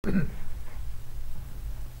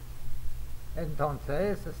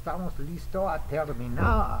Entonces estamos listos a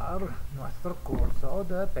terminar nuestro curso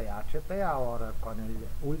de PHP ahora con el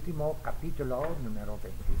último capítulo número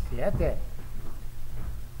 27.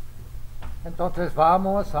 Entonces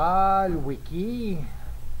vamos al wiki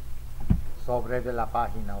sobre de la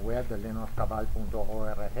página web de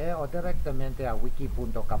LinuxCabal.org o directamente a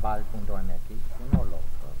wiki.cabal.mx, uno o el otro.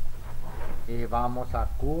 Y vamos a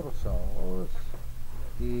cursos.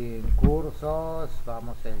 Y en cursos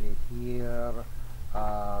vamos a elegir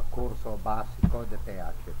curso básico de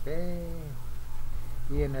PHP.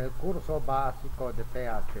 Y en el curso básico de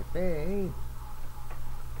PHP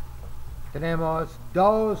tenemos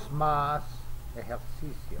dos más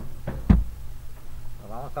ejercicios.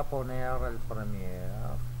 Vamos a poner el primer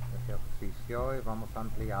ejercicio y vamos a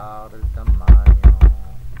ampliar el tamaño.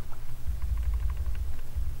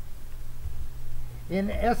 En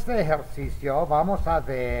este ejercicio vamos a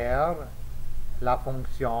ver la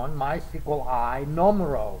función MySQLi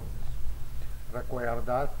numRows.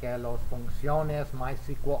 Recuerda que las funciones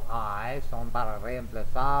MySQLi son para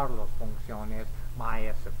reemplazar las funciones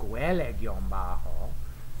MySQL-bajo.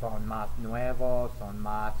 Son más nuevos, son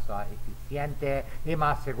más eficientes y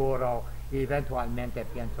más seguros. Y eventualmente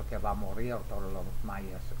pienso que va a morir todos los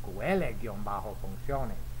MySQL-bajo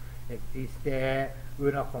funciones. Existe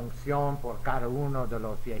una función por cada uno de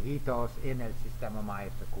los viejitos en el sistema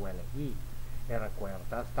MySQLi. Y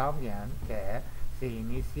recuerdas también que se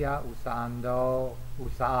inicia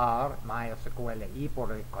usar MySQLi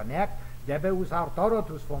por el connect. Debe usar todas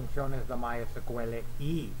tus funciones de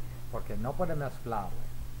MySQLi porque no puede mezclarlo,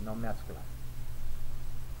 no mezcla.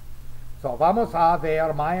 So, vamos a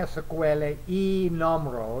ver MySQLi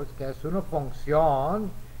numRows, que es una función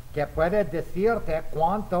que puede decirte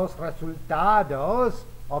cuántos resultados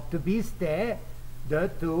obtuviste de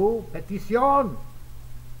tu petición,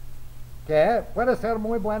 que puede ser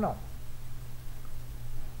muy bueno.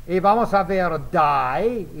 Y vamos a ver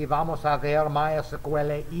die y vamos a ver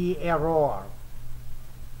MySQLi error,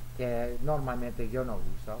 que normalmente yo no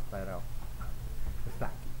uso, pero está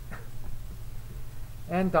aquí.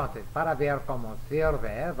 Entonces, para ver cómo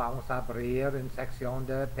sirve, vamos a abrir en sección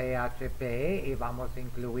de PHP y vamos a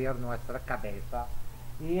incluir nuestra cabeza.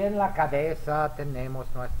 Y en la cabeza tenemos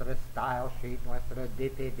nuestro style sheet, nuestro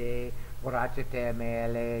DTD por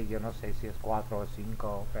HTML, yo no sé si es 4 o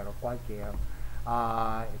 5, pero cualquier,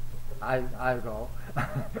 algo.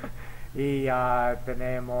 Y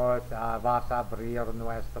tenemos, vas a abrir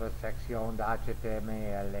nuestra sección de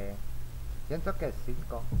HTML, pienso que es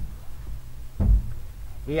 5.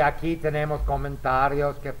 Y aquí tenemos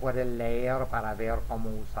comentarios que pueden leer para ver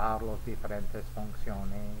cómo usar las diferentes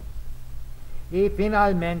funciones. Y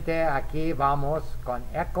finalmente aquí vamos con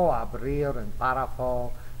eco a abrir un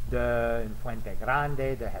párrafo en fuente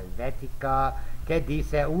grande de Helvética que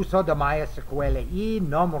dice uso de MySQLi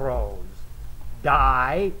numRows,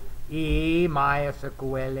 die y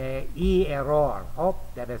MySQLi error. Oh,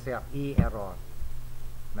 debe ser i error.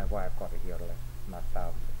 Me voy a corregirle más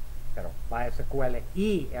tarde. Pero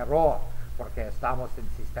MySQLi error, porque estamos en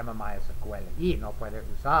sistema MySQLi, no puede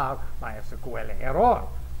usar MySQL error,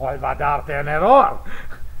 o él va a darte un error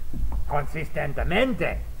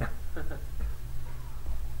consistentemente.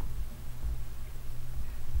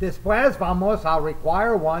 Después vamos a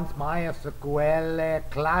require once MySQL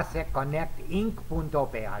clase connect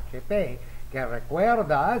inc.php, que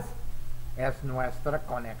recuerdas es nuestra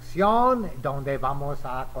conexión donde vamos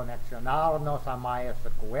a conexionarnos a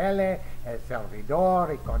MySQL, el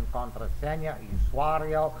servidor, y con contraseña y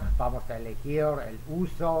usuario vamos a elegir el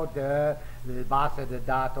uso de la base de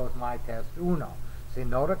datos MyTest1. Si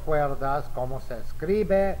no recuerdas cómo se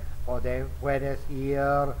escribe, puedes ir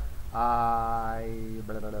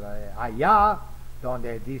allá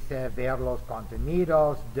donde dice ver los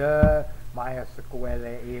contenidos de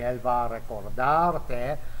MySQL y él va a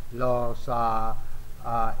recordarte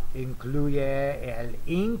incluye el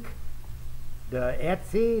inc de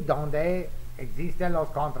Etsy donde existen las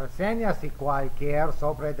contraseñas y cualquier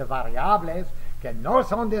sobre de variables que no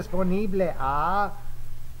son disponibles a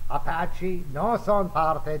Apache, no son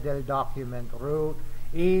parte del document root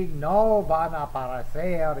y no van a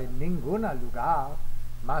aparecer en ningún lugar.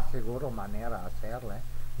 Más seguro manera de hacerle,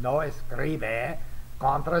 no escribe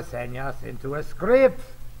contraseñas en tu script,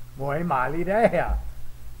 muy mala idea.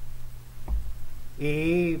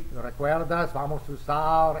 Y recuerdas, vamos a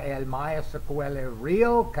usar el MySQL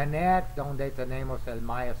Real Connect, donde tenemos el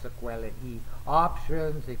MySQLi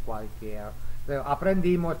Options y cualquier. Pero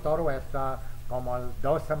aprendimos todo esto como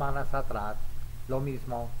 2 semanas atrás. Lo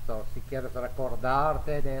mismo, si quieres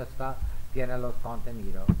recordarte de esta, tiene los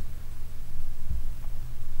contenidos.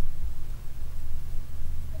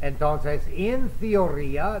 Entonces, en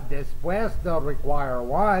teoría, después de require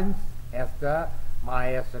once, esta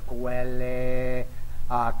MySQL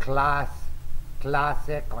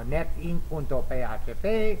clase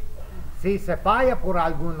connectin.php, si se falla por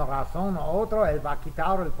alguna razón u otra, él va a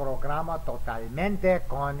quitar el programa totalmente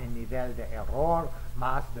con el nivel de error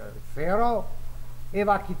más de 0 y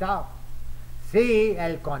va a quitar. Si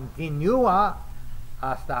él continúa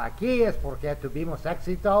hasta aquí es porque tuvimos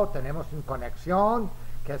éxito, tenemos una conexión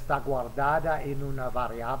que está guardada en una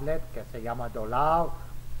variable que se llama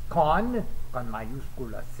 $con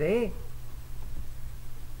mayúscula C.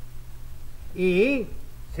 Y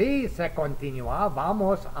si se continúa,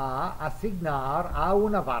 vamos a asignar a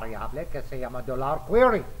una variable que se llama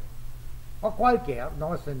 $query. O cualquier,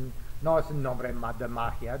 no es un nombre de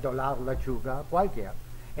magia, $lechuga, cualquier.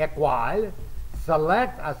 El cual,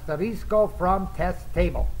 select asterisco from test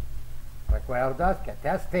table. ¿Recuerdas que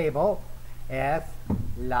test table es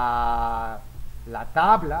la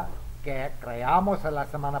tabla que creamos la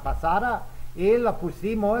semana pasada y la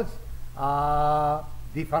pusimos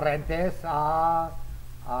diferentes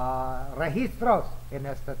registros en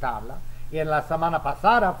esta tabla, y en la semana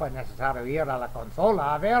pasada fue necesario ir a la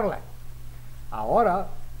consola a verle. Ahora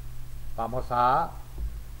vamos a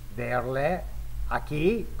verle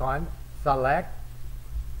aquí con select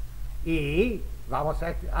y vamos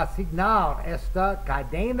a asignar esta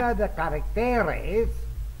cadena de caracteres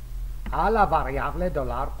a la variable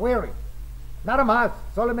 $query. Nada más,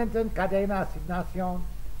 solamente en cadena de asignación,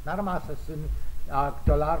 nada más es un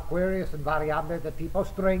 $query es una variable de tipo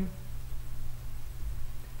string.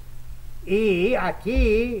 Y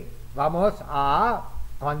aquí vamos a,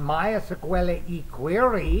 con MySQL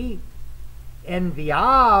eQuery,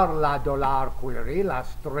 enviar la $query, la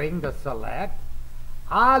string de select,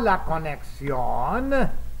 a la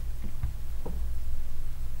conexión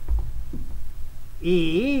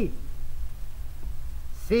y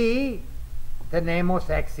si tenemos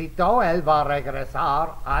éxito, él va a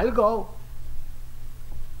regresar algo.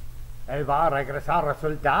 Él va a regresar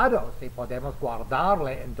resultados y podemos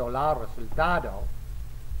guardarle en $resultado.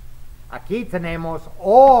 Aquí tenemos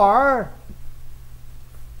OR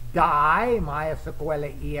die MySQL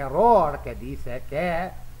error, que dice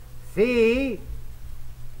que si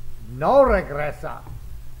no regresa,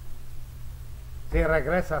 si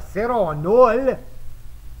regresa 0 o null,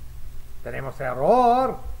 tenemos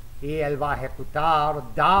error y él va a ejecutar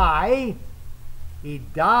die, y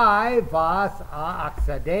die vas a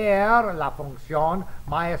acceder a la función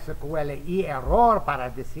MySQL error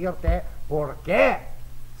para decirte por qué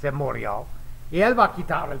se murió, y él va a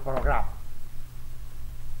quitar el programa.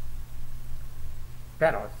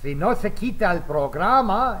 Pero si no se quita el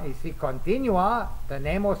programa y si continúa,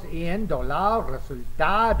 tenemos en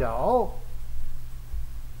 $resultado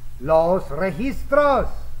los registros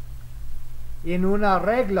en un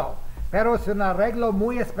arreglo, pero es un arreglo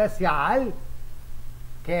muy especial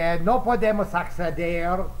que no podemos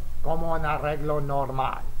acceder como un arreglo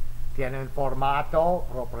normal. Tiene un formato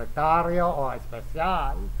propietario o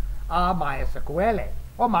especial a MySQL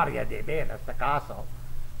o MariaDB en este caso,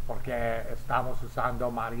 porque estamos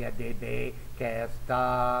usando MariaDB que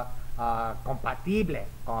está compatible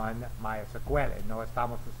con MySQL, no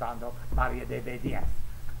estamos usando MariaDB 10.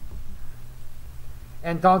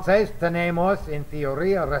 Entonces tenemos en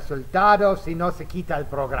teoría resultados si no se quita el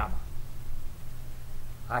programa.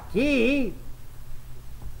 Aquí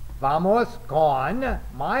vamos con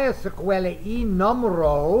MySQL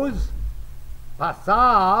enumRows,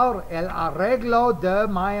 pasar el arreglo de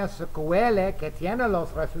MySQL que tiene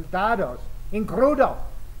los resultados en crudo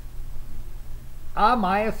a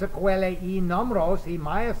MySQL enumRows, y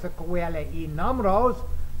MySQL enumRows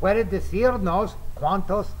puede decirnos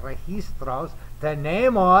cuántos registros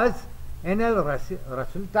tenemos en el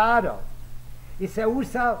resultado. Y se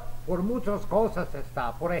usa por muchas cosas.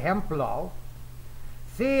 Por ejemplo,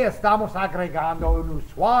 si estamos agregando un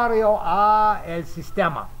usuario a el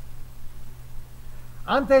sistema.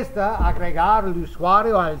 Antes de agregar el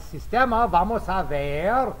usuario al sistema, vamos a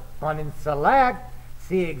ver con el select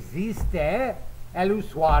si existe el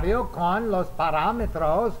usuario con los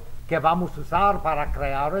parámetros que vamos a usar para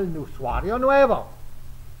crear el usuario nuevo.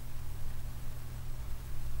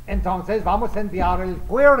 Entonces vamos a enviar el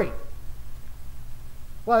query.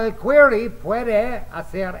 Well, el query puede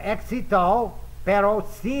hacer éxito, pero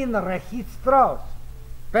sin registros.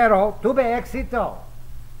 Pero tuve éxito.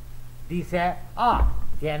 Dice,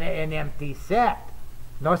 tiene un empty set.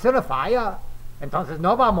 No se le falla. Entonces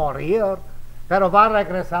no va a morir, pero va a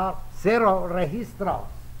regresar 0 registros.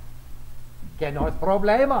 Que no es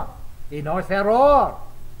problema y no es error.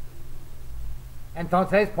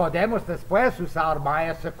 Entonces podemos después usar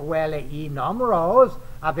MySQL y números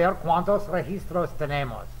a ver cuántos registros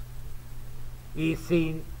tenemos. Y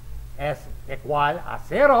si es igual a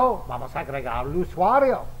 0, vamos a agregar el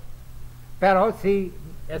usuario. Pero si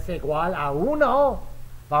es igual a 1,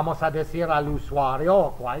 vamos a decir al usuario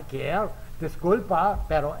o cualquier, disculpa,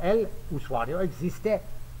 pero el usuario existe.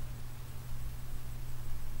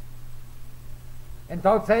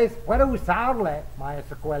 Entonces, puedo usarle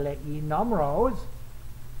MySQL y números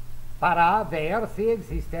para ver si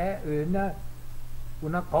existe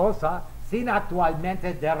una cosa sin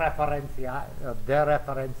actualmente de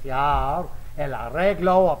referenciar el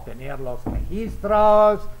arreglo, obtener los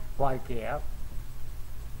registros, cualquier.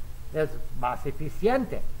 Es más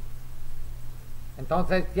eficiente.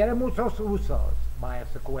 Entonces, tiene muchos usos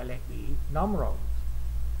MySQL y números.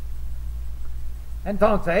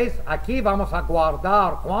 Entonces, aquí vamos a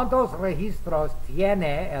guardar cuántos registros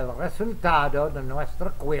tiene el resultado de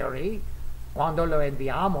nuestra query cuando lo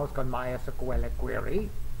enviamos con MySQL Query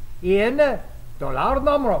en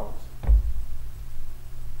 $números.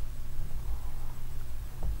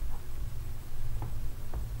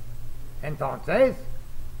 Entonces,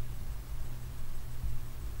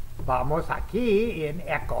 vamos aquí en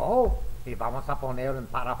echo y vamos a poner un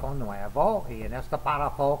párrafo nuevo y en este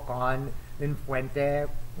párrafo con un fuente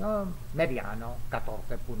mediano,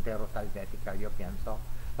 14 punteros alfabética, yo pienso.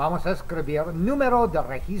 Vamos a escribir número de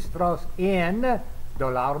registros en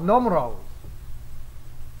 $números.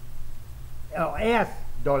 Es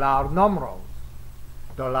 $números.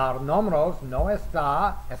 $números no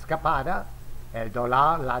está escapada. El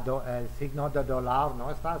signo de dólar no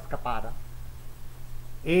está escapada.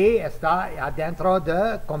 Y está adentro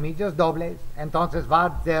de comillas dobles. Entonces va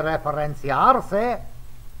a referenciarse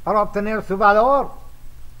para obtener su valor.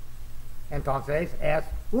 Entonces es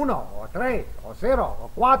 1 o 3 o 0 o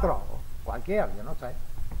 4 o cualquier, yo no sé.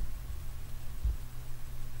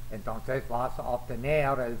 Entonces vas a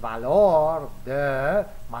obtener el valor de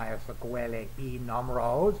MySQL y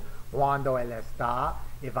números cuando él está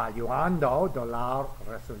evaluando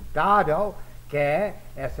 $resultado, que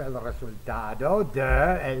es el resultado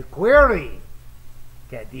del query,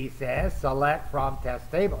 que dice select from test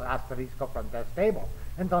table, asterisco from test table.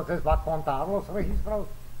 Entonces va a contar los registros.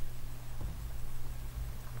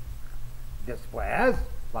 Después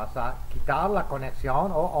vas a quitar la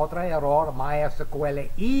conexión o otro error MySQL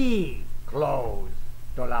y close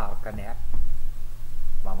 $connect.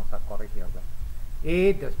 Vamos a corregirlo.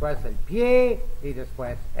 Y después el pie y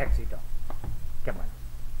después éxito. Qué bueno.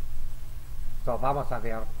 So, vamos a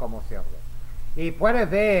ver cómo sirve. Y puede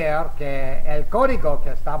ver que el código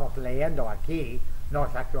que estamos leyendo aquí no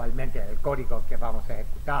es actualmente el código que vamos a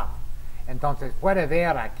ejecutar. Entonces puede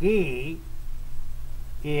ver aquí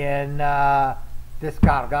en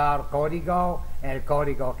descargar código, el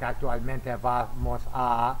código que actualmente vamos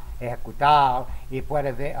a ejecutar, y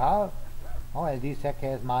puede ver, él dice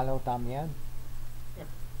que es malo también.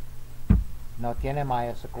 No tiene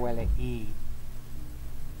MySQL y.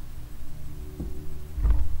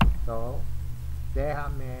 So,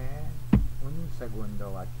 déjame un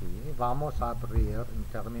segundo aquí. Vamos a abrir un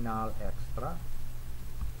terminal extra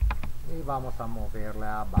y vamos a moverle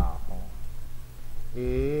abajo.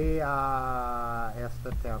 Y a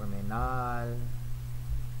este terminal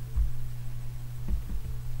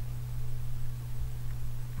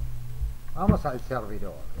vamos al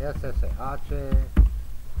servidor SSH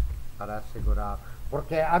para asegurar,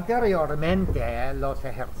 porque anteriormente los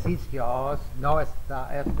ejercicios no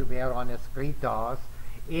estuvieron escritos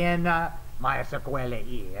en MySQL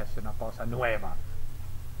y es una cosa nueva.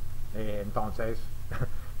 Entonces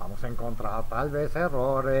vamos a encontrar tal vez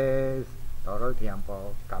errores todo el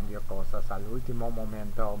tiempo, cambio cosas al último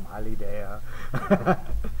momento, mala idea.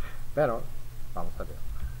 Pero vamos a ver.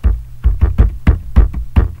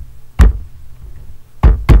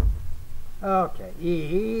 Ok,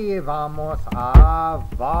 y vamos a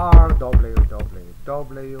var www.html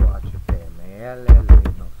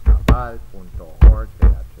linuxcabal.org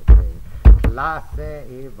php clase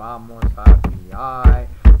y vamos a API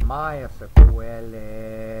MySQL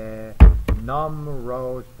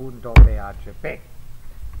numRows.php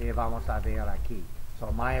y vamos a ver aquí.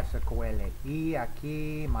 So MySQL y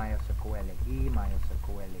aquí, MySQL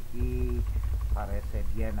y parece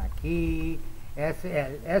bien aquí. Es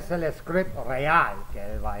el script real que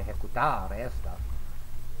él va a ejecutar esta.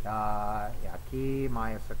 Y aquí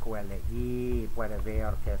MySQL y puede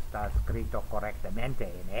ver que está escrito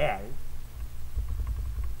correctamente en él.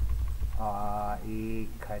 Y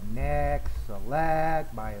connect,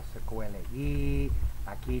 select, MySQL y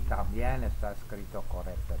Aquí también está escrito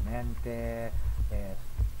correctamente.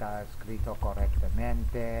 Está escrito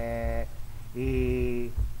correctamente.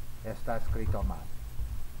 Y está escrito mal.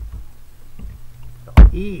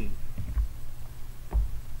 Y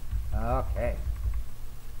ok,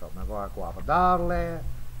 entonces me voy a guardarle.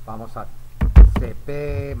 Vamos a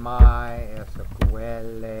cp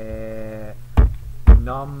mysql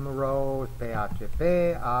numRows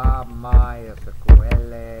php a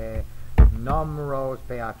mysql numRows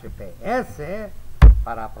php s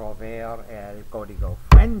para proveer el código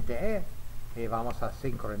fuente. Y vamos a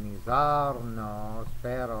sincronizarnos,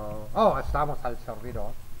 pero estamos al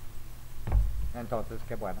servidor, entonces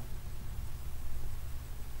qué bueno.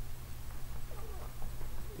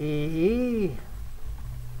 Y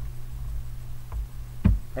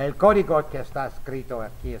el código que está escrito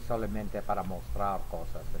aquí es solamente para mostrar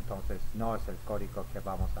cosas, entonces no es el código que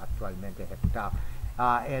vamos a actualmente ejecutar.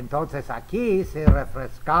 Entonces aquí si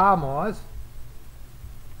refrescamos,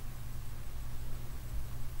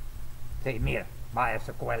 sí, mira,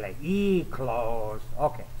 MySQL y close,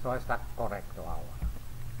 ok, eso está correcto ahora.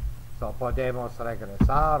 So, podemos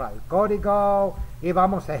regresar al código y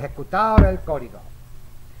vamos a ejecutar el código.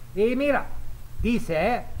 Y mira,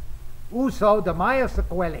 dice uso de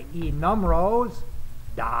MySQL y numRows,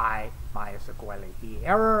 die MySQL y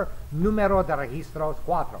error, número de registros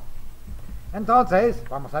 4. Entonces,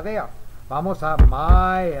 vamos a ver. Vamos a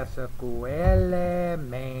MySQL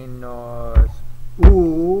menos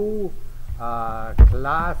U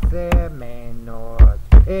clase menos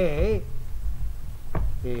P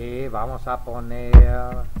y vamos a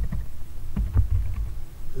poner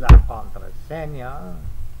la contraseña.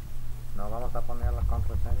 No vamos a poner la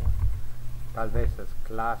contraseña, tal vez es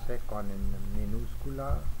clase con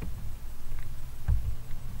minúscula.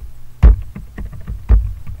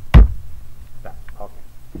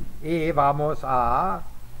 Okay. Y vamos a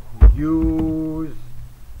use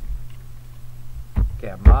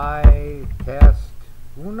que my test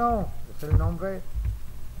 1 es el nombre,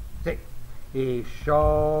 sí, y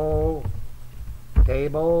show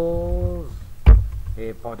tables.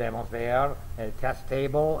 Y podemos ver el test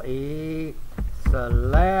table y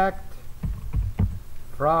select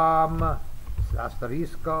from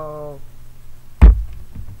asterisco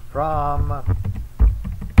from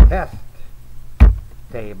test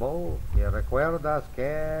table. Y recuerdas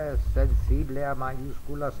que es sensible a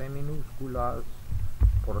mayúsculas y minúsculas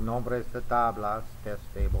por nombres de tablas, test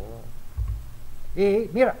table. Y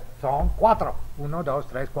mira, son 4, 1, 2,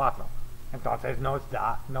 3, 4. Entonces nos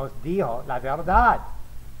dijo la verdad.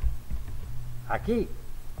 Aquí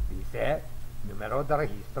dice número de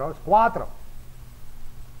registros 4.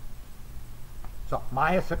 So,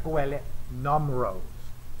 MySQL numRows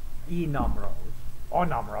y numRows. O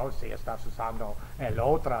numRows si estás usando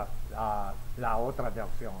la otra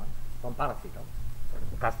versión. Son parecidos,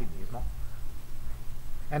 casi mismo.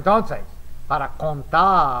 Entonces, para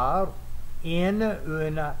contar en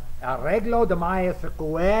un arreglo de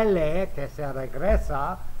MySQL que se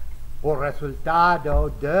regresa por resultado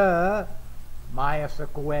de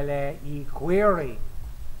MySQL y query.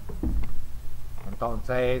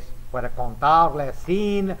 Entonces, puede contarle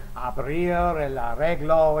sin abrir el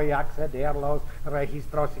arreglo y acceder a los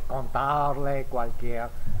registros y contarle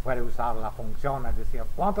puede usar la función, es decir,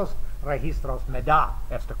 ¿cuántos registros me da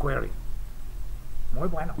este query? Muy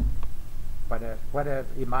bueno. Puede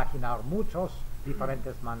imaginar muchas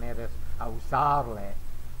diferentes maneras a usarle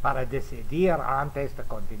para decidir antes de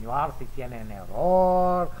continuar si tienen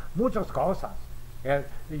error, muchas cosas.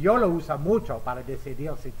 Yo lo uso mucho para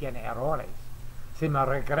decidir si tiene errores. Si me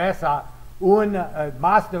regresa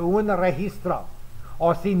más de un registro,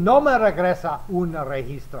 o si no me regresa un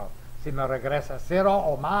registro, si me regresa 0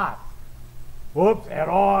 o más. Ups,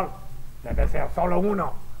 error, debe ser solo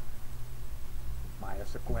uno.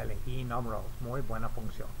 MySQL y numRows, muy buena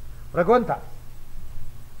función. Preguntas.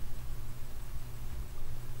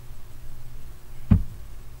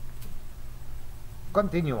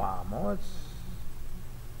 Continuamos.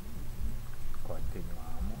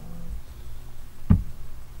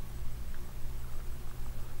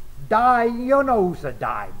 Die, yo no uso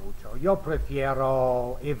die mucho. Yo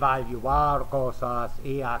prefiero evaluar cosas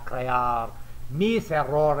y a crear mis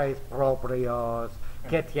errores propios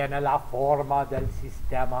que tiene la forma del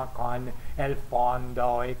sistema con el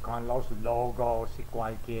fondo y con los logos y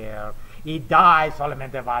cualquier. Y die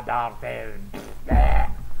solamente va a darte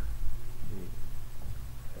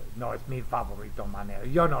no es mi favorito manera,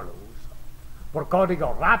 yo no lo uso. Por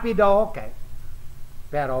código rápido, ok.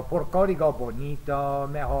 Pero por código bonito,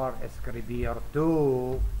 mejor escribir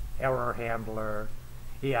tu error handler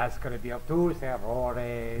y a escribir tus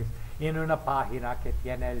errores en una página que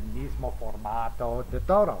tiene el mismo formato de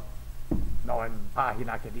todo. No en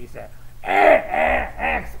página que dice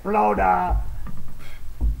exploda.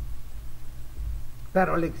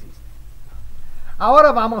 Pero él existe.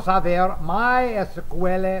 Ahora vamos a ver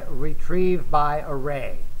MySQL Retrieve by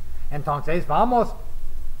Array. Entonces vamos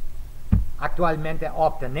actualmente a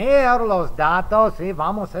obtener los datos y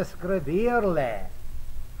vamos a escribirle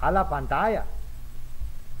a la pantalla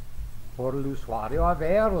por el usuario a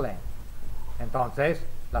verle. Entonces,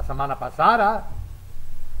 la semana pasada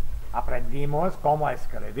aprendimos cómo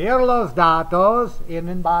escribir los datos en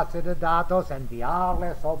un base de datos,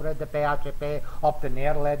 enviarle sobre de PHP,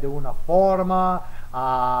 obtenerle de una forma,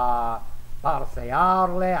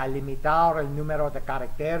 parsearle, a limitar el número de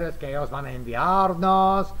caracteres que ellos van a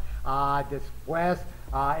enviarnos, después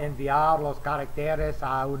enviar los caracteres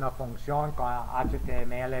a una función con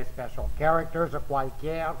HTML Special Characters o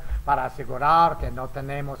cualquier para asegurar que no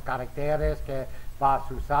tenemos caracteres que va a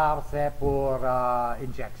usarse por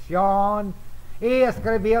inyección y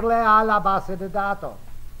escribirle a la base de datos.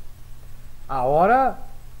 Ahora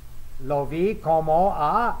lo vi como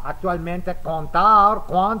actualmente contar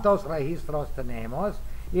cuántos registros tenemos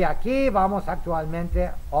y aquí vamos actualmente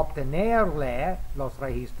a obtenerle los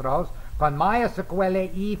registros con MySQL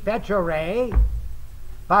y FetchArray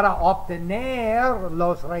para obtener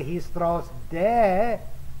los registros de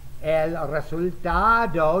el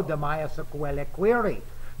resultado de MySQL Query.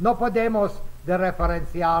 No podemos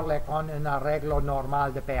referenciarle con un arreglo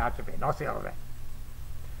normal de PHP, no sirve.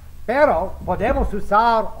 Pero podemos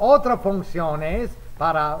usar otras funciones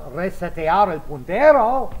para resetear el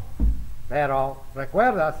puntero, pero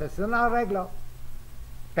recuerda, es un arreglo,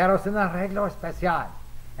 pero es un arreglo especial.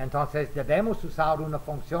 Entonces debemos usar una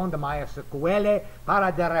función de MySQL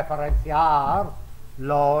para referenciar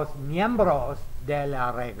los miembros del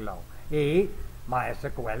arreglo y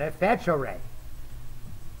MySQL FetchArray.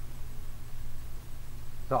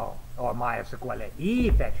 O MySQL y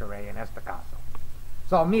FetchArray en este caso.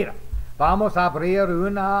 Mira, vamos a abrir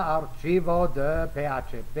un archivo de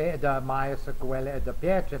PHP, de MySQL, de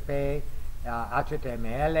PHP,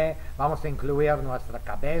 HTML. Vamos a incluir nuestra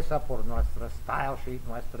cabeza por nuestro style sheet,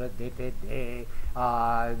 nuestra DTD,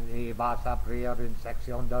 y vas a abrir una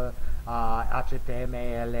sección de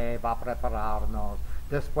HTML, va a prepararnos.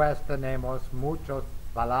 Después tenemos muchas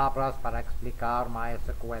palabras para explicar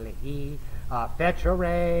MySQL y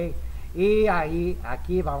FetchArray, y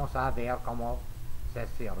aquí vamos a ver cómo se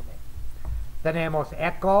sirve. Tenemos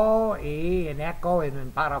echo y en echo en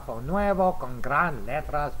un párrafo nuevo con gran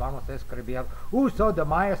letras vamos a escribir uso de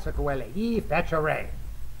MySQL y FetchArray.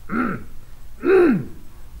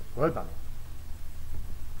 Discúlpame.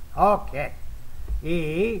 Ok.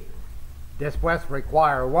 Y después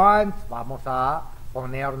require once vamos a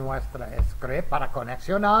poner nuestro script para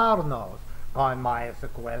conexionarnos con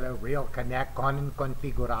MySQL Real Connect, con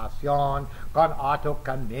configuración, con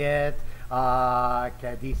AutoCommit,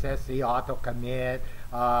 que dice si AutoCommit,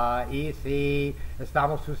 y si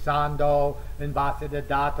estamos usando un base de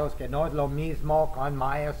datos que no es lo mismo con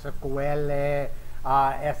MySQL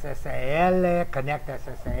SSL, Connect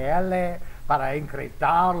SSL, para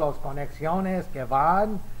encriptar las conexiones que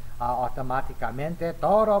van automáticamente,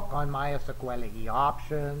 todo con MySQL y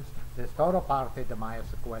Options. Es todo parte de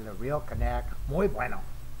MySQL Real Connect, muy bueno.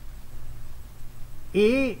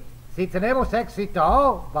 Y si tenemos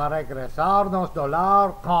éxito, va a regresarnos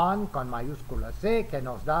 $con mayúscula C, que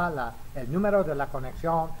nos da el número de la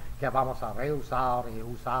conexión que vamos a reusar y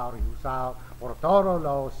usar y usar por todas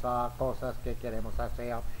las cosas que queremos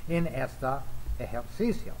hacer en este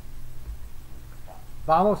ejercicio.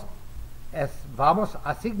 Vamos a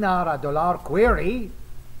asignar a $query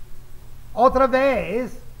otra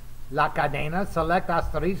vez la cadena select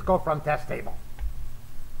asterisco from test table.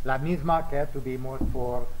 La misma que tuvimos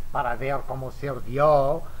para ver cómo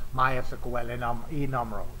sirvió MySQL y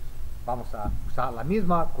NumRows. Vamos a usar la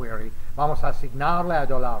misma query. Vamos a asignarle a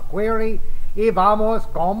 $query y vamos,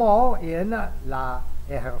 como en el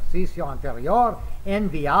ejercicio anterior,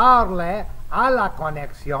 enviarle a la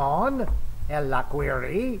conexión en la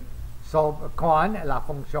query con la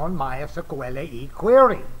función MySQL y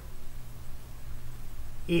query.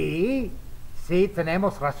 Y si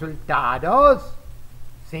tenemos resultados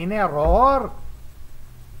sin error,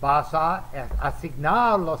 vas a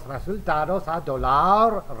asignar los resultados a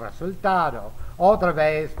 $resultado. Otra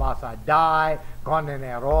vez vas a die con un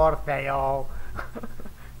error feo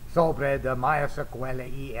sobre de MySQL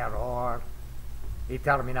y error y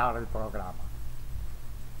terminar el programa.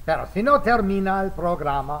 Pero si no termina el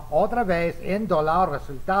programa, otra vez en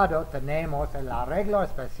 $resultado tenemos el arreglo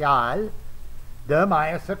especial de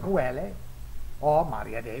MySQL o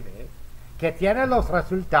MariaDB, que tiene los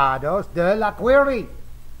resultados de la query.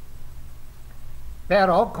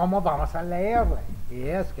 Pero, ¿cómo vamos a leerle? Y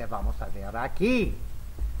es que vamos a ver aquí.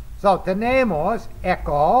 So, tenemos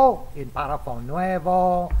echo en párrafo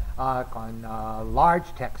nuevo, con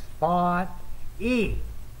large text font, y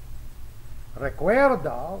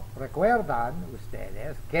recuerdan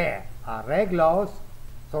ustedes que arreglos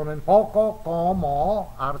son un poco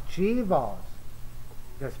como archivos.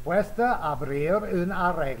 Después de abrir un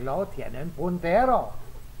arreglo, tienen puntero.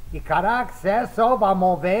 Y cada acceso va a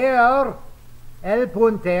mover el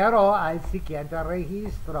puntero al siguiente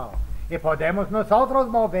registro. Y podemos nosotros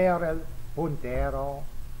mover el puntero.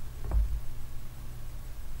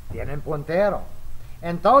 Tienen puntero.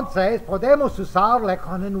 Entonces, podemos usarle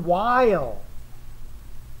con un while.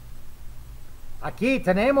 Aquí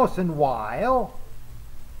tenemos un while.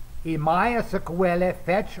 Y MySQL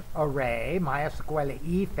fetch array, MySQL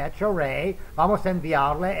y fetch array, vamos a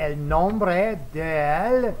enviarle el nombre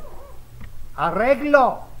del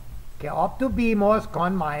arreglo que obtuvimos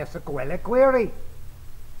con MySQL query.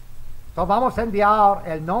 So vamos a enviar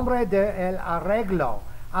el nombre del arreglo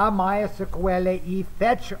a MySQL y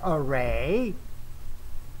fetch array,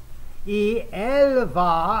 y él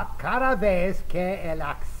va, cada vez que él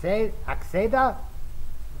acceda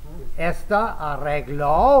este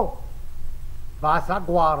arreglo, vas a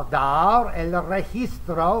guardar el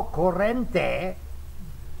registro corriente,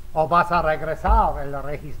 o vas a regresar el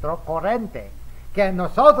registro corriente que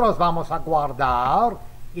nosotros vamos a guardar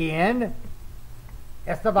en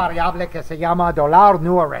esta variable que se llama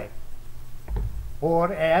 $newArray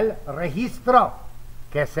por el registro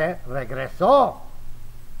que se regresó.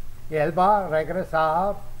 Él va a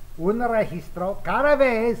regresar un registro cada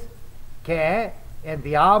vez que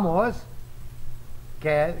enviamos,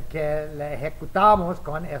 que le ejecutamos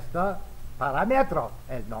con este parámetro,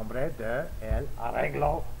 el nombre del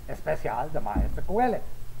arreglo especial de MySQL.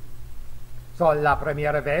 So, la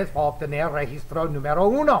primera vez va a obtener registro número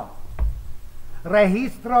 1.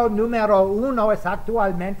 Registro número 1 es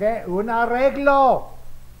actualmente un arreglo.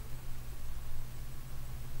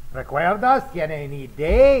 ¿Recuerdas? Tiene un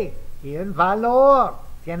ID y un valor.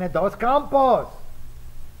 Tiene dos campos.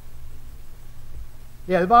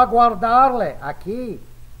 Y él va a guardarle aquí.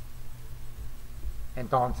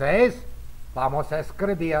 Entonces, vamos a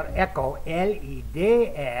escribir echo el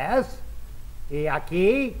ID es, y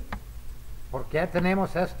aquí, ¿por qué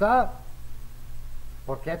tenemos esta?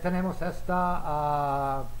 ¿Por qué tenemos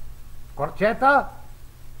esta corcheta?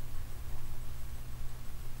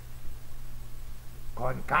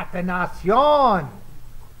 Concatenación.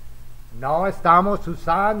 No estamos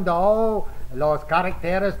usando los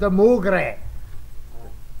caracteres de mugre.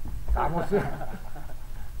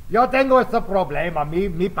 Yo tengo este problema,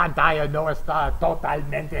 mi pantalla no está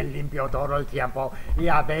totalmente limpio todo el tiempo y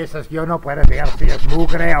a veces yo no puedo ver si es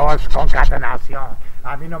mugre o es concatenación.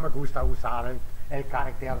 A mí no me gusta usar el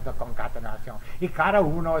carácter de concatenación, y cada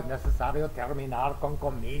uno es necesario terminar con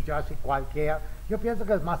comillas y cualquier. Yo pienso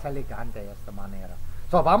que es más elegante de esta manera.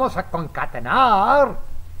 So, vamos a concatenar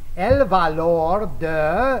el valor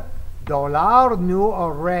de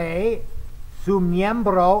 $newArray, su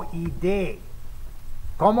miembro ID.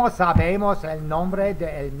 ¿Cómo sabemos el nombre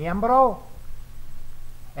del miembro?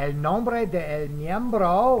 El nombre del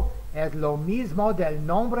miembro es lo mismo del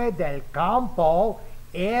nombre del campo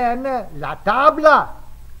en la tabla.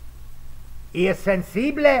 Y es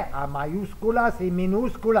sensible a mayúsculas y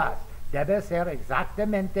minúsculas. Debe ser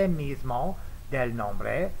exactamente el mismo del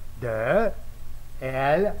nombre de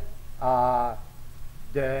el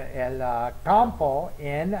campo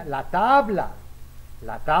en la tabla.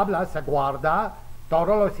 La tabla se guarda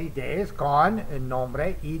todos los IDs con el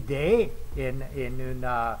nombre ID en un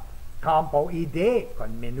campo ID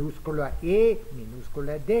con minúscula E,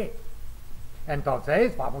 minúscula D.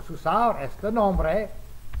 Entonces vamos a usar este nombre.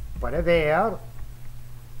 Puede ver,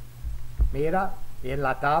 mira, en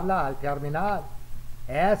la tabla al terminar.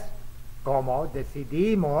 Es como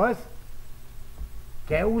decidimos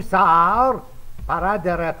qué usar para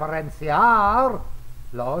referenciar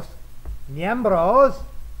los miembros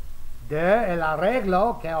del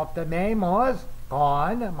arreglo que obtenemos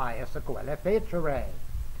con MySQL Fetch Array.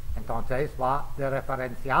 Entonces va a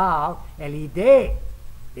referenciar el ID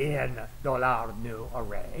en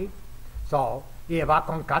 $newArray. So, y va a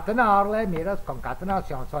concatenarle, mira,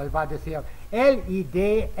 concatenación. So, él va a decir, el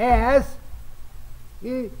ID es,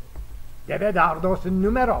 y debe darnos un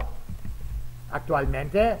número.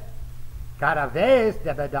 Actualmente, cada vez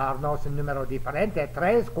debe darnos un número diferente,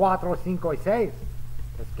 3, 4, 5 y 6.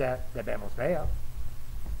 Es que debemos ver.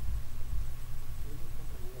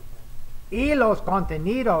 Y los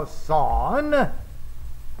contenidos son,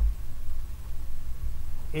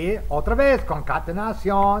 y otra vez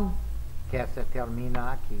concatenación, que se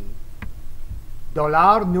termina aquí,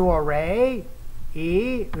 $newArray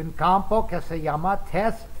y un campo que se llama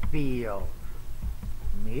testField.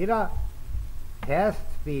 Mira,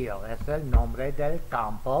 testField es el nombre del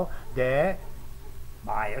campo de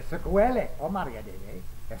MySQL o MariaDB.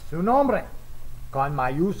 Es su nombre. Con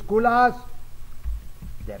mayúsculas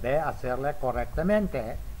debe hacerle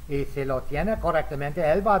correctamente. Y si lo tiene correctamente,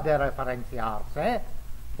 él va a referenciarse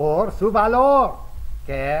por su valor,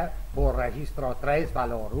 que por registro 3,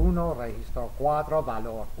 valor 1, registro 4,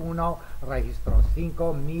 valor 1, registro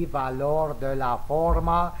 5, mi valor de la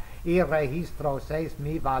forma, y registro 6,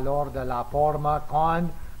 mi valor de la forma,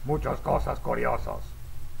 con muchas cosas curiosas.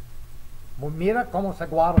 Mira cómo se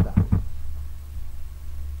guarda.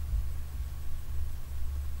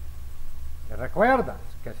 ¿Te recuerdas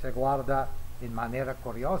que se guarda en manera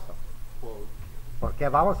curiosa? Porque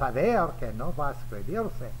vamos a ver que no va a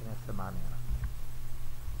escribirse en esta manera.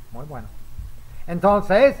 Muy bueno.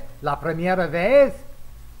 Entonces, la primera vez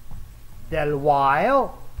del while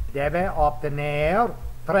debe obtener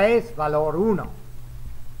 3, valor 1.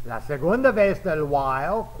 La segunda vez del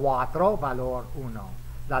while, 4, valor 1.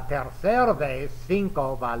 La tercera vez,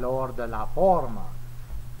 5, valor de la forma.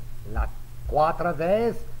 La cuarta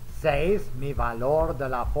vez, 6, mi valor de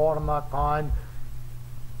la forma con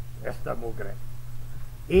esta mugre.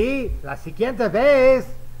 Y la siguiente vez,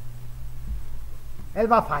 él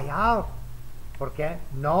va a fallar, porque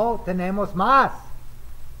no tenemos más.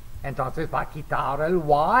 Entonces va a quitar el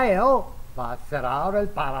while, va a cerrar el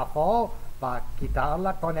párrafo, va a quitar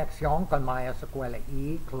la conexión con MySQL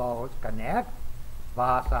y close connect.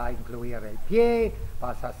 Vas a incluir el pie,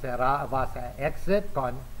 vas a cerrar, vas a exit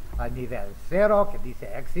con nivel 0 que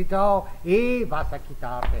dice éxito, y vas a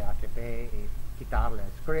quitar PHP y quitarle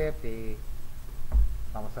el script y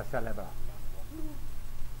vamos a celebrar.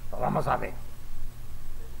 Vamos a ver.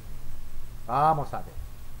 Vamos a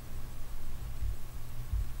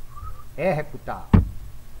ver. Ejecutar.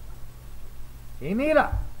 Y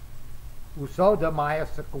mira, uso de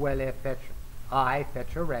MySQL fetch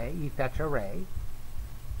array,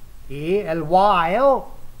 y el while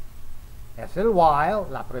es el while,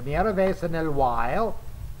 la primera vez en el while,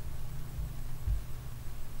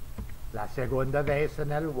 la segunda vez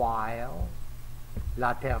en el while,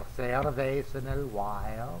 la tercera vez en el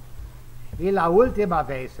while y la última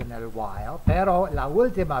vez en el while. Pero la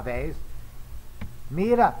última vez,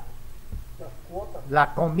 mira,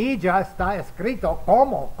 la comilla está escrito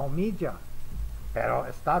como comilla, pero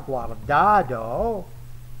está guardado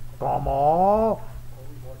como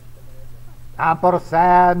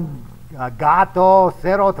ampersand gato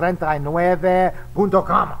 039 punto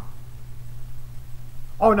coma.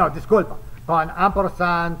 Oh no, disculpa, con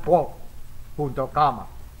ampersand quote punto coma.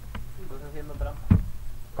 ¿Estás haciendo trampa?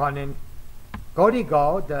 Con el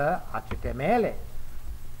código de HTML.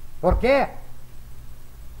 ¿Por qué?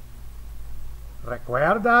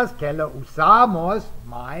 ¿Recuerdas que lo usamos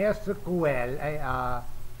MySQL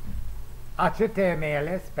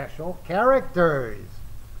HTML Special Characters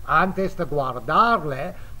antes de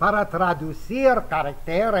guardarle para traducir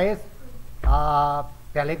caracteres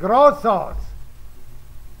peligrosos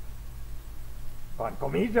con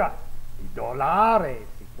comillas y dólares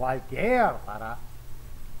y cualquier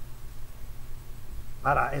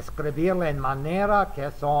para escribirle en manera que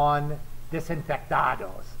son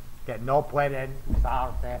desinfectados, que no pueden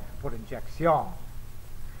usarse por inyección.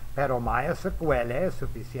 Pero MySQL es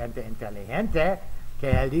suficiente inteligente que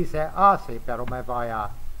él dice, sí, pero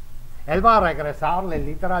él va a regresarle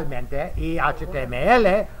literalmente y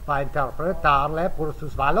HTML va a interpretarle por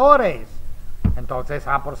sus valores. Entonces,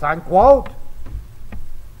 ampersand quote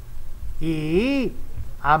y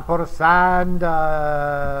ampersand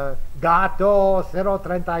gato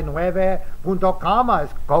 039 punto coma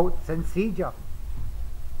es quote sencillo.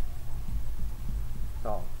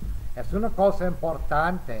 Es una cosa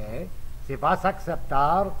importante, si vas a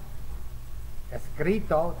aceptar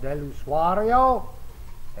escrito del usuario,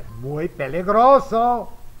 es muy peligroso.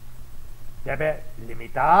 Debe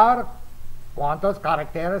limitar cuántos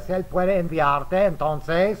caracteres él puede enviarte.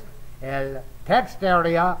 Entonces, el text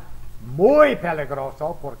area, muy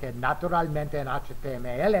peligroso, porque naturalmente en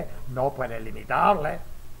HTML no puede limitarle.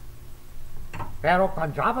 Pero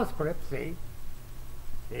con JavaScript sí.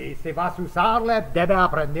 Y si vas a usarle, debe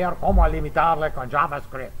aprender cómo limitarle con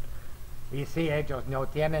JavaScript. Y si ellos no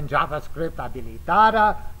tienen JavaScript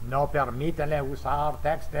habilitada, no permítanle usar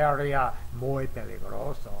text area, muy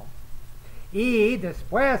peligroso. Y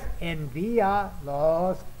después envía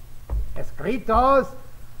los escritos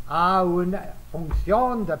a una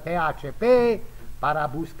función de PHP para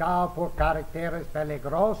buscar por caracteres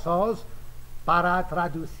peligrosos, para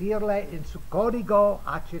traducirle en su código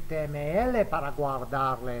HTML para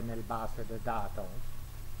guardarle en el base de datos.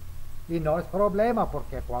 Y no es problema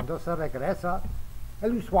porque cuando se regresa,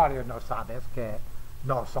 el usuario no sabe que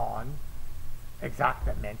no son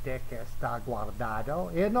exactamente que está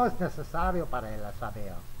guardado y no es necesario para él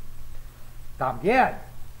saber. También,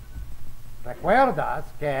 recuerdas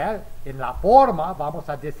que en la forma vamos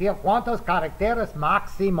a decir cuántos caracteres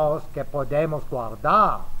máximos que podemos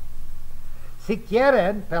guardar. Si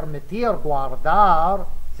quieren permitir guardar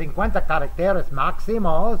 50 caracteres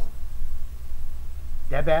máximos,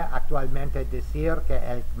 debe actualmente decir que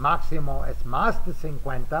el máximo es más de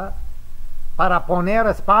 50 para poner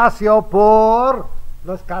espacio por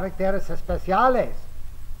los caracteres especiales.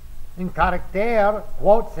 Un carácter,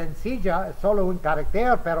 quote sencilla, es solo un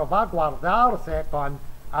carácter, pero va a guardarse con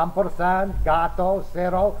ampersand, gato,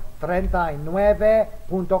 0, 39,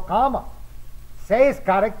 punto, coma. 6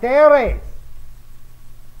 caracteres.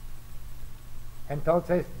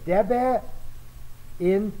 Entonces, debe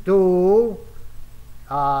en tu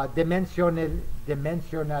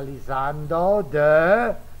dimensionalizando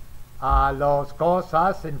de las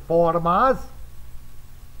cosas en formas,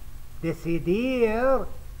 decidir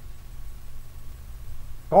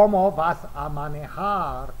cómo vas a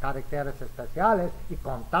manejar caracteres especiales y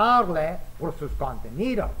contarle por sus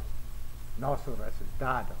contenidos, no su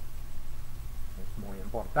resultado. Es muy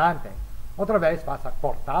importante. Otra vez vas a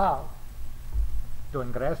cortar tu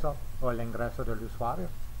ingreso o el ingreso del usuario.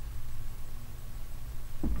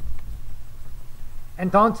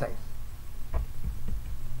 Entonces,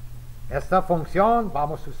 esta función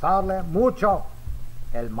vamos a usarle mucho,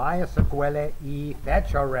 el MySQL y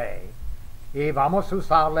FetchArray, y vamos a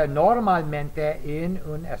usarle normalmente en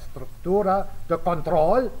una estructura de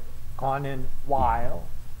control con un while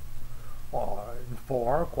o un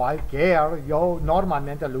for, cualquier. Yo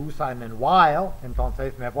normalmente lo uso en un while,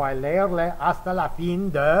 entonces me voy a leerle hasta la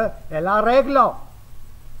fin del arreglo.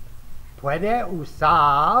 Puede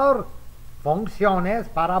usar funciones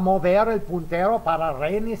para mover el puntero, para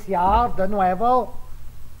reiniciar de nuevo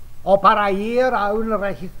o para ir a un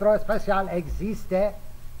registro especial.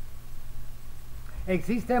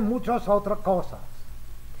 Existen muchas otras cosas.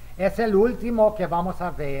 Es el último que vamos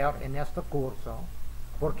a ver en este curso,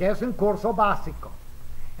 porque es un curso básico.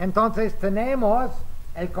 Entonces tenemos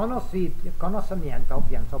el conocimiento,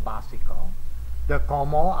 pienso, básico de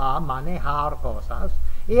cómo manejar cosas.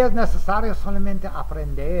 Y es necesario solamente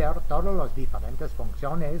aprender todas las diferentes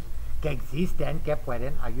funciones que existen que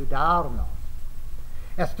pueden ayudarnos.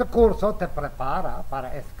 Este curso te prepara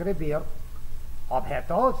para escribir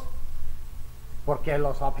objetos, porque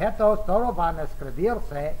los objetos todos van a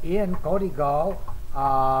escribirse en código,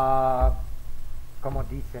 como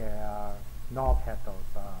dice, no objetos,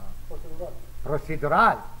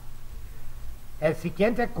 procedural. El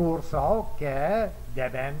siguiente curso que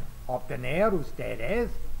deben obtener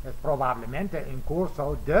ustedes es probablemente un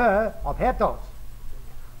curso de objetos,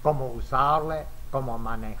 cómo usarle, cómo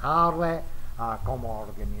manejarle, cómo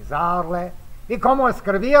organizarle y cómo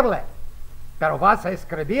escribirle. Pero vas a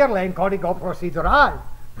escribirle en código procedural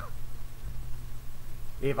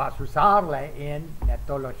y vas a usarle en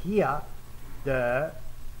metodología de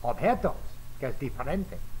objetos, que es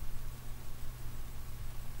diferente.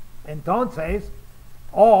 Entonces,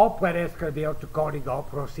 o puedes escribir tu código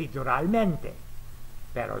proceduralmente,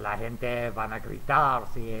 pero la gente van a gritar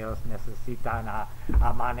si ellos necesitan a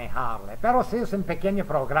manejarle. Pero si es un pequeño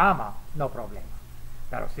programa, no problema.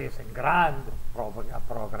 Pero si es un gran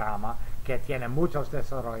programa que tiene muchos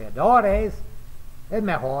desarrolladores, es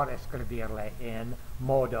mejor escribirle en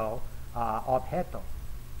modo objeto.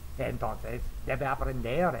 Entonces, debe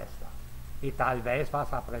aprender esto. Y tal vez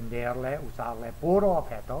vas a aprenderle, usarle puro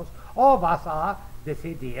objetos, o vas a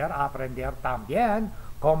decidir aprender también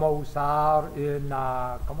cómo usar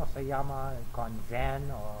 ¿cómo se llama? Con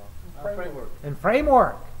Zen o un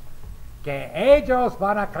framework. Que ellos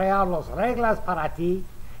van a crear las reglas para ti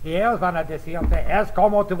y ellos van a decirte es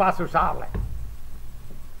como tú vas a usarle.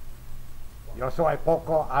 Yo soy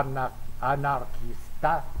poco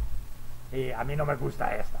anarquista y a mí no me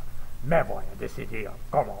gusta esto. Me voy a decidir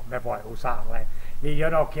cómo me voy a usarle. Y yo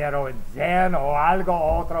no quiero un Zen o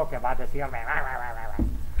algo otro que va a decirme.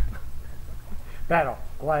 Pero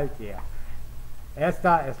cualquiera.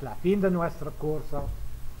 Esta es la fin de nuestro curso.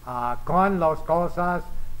 Con las cosas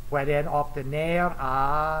pueden obtener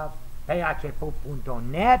a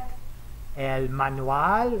php.net el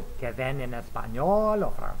manual que ven en español o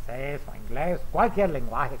francés o inglés, cualquier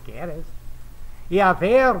lenguaje quieres. y a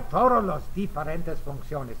ver todas las diferentes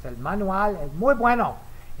funciones. El manual es muy bueno.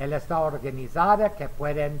 Él está organizado, que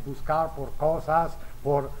pueden buscar por cosas,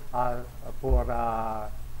 por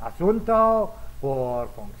asunto, por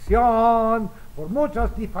función, por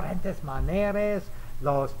muchas diferentes maneras.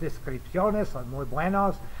 Las descripciones son muy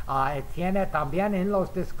buenos. Tiene también en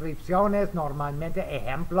las descripciones normalmente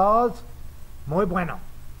ejemplos muy buenos.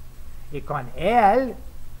 Y con él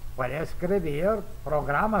puede escribir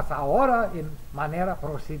programas ahora en manera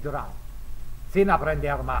procedural, sin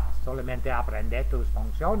aprender más, solamente aprender tus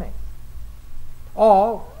funciones.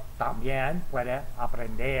 O también puede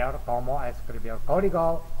aprender cómo escribir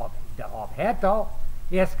código de objeto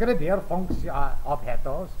y escribir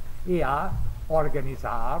objetos y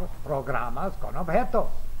organizar programas con objetos.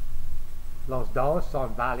 Los dos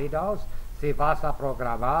son válidos. Si vas a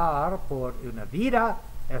programar por una vida,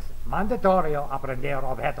 es mandatorio aprender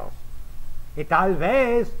objetos. Y tal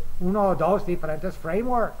vez uno o dos diferentes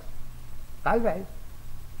frameworks. Tal vez.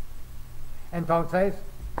 Entonces,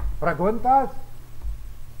 ¿preguntas?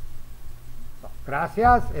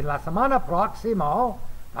 Gracias. En la semana próxima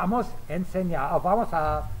vamos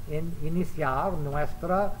a iniciar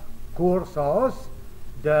nuestros cursos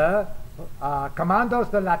de comandos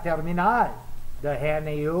de la terminal de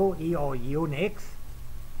GNU y o Unix.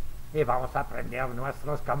 Y vamos a aprender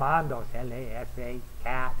nuestros comandos, ls,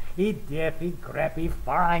 cat, y diff, y grep, y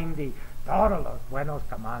find, y todos los buenos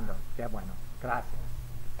comandos. Qué bueno. Gracias.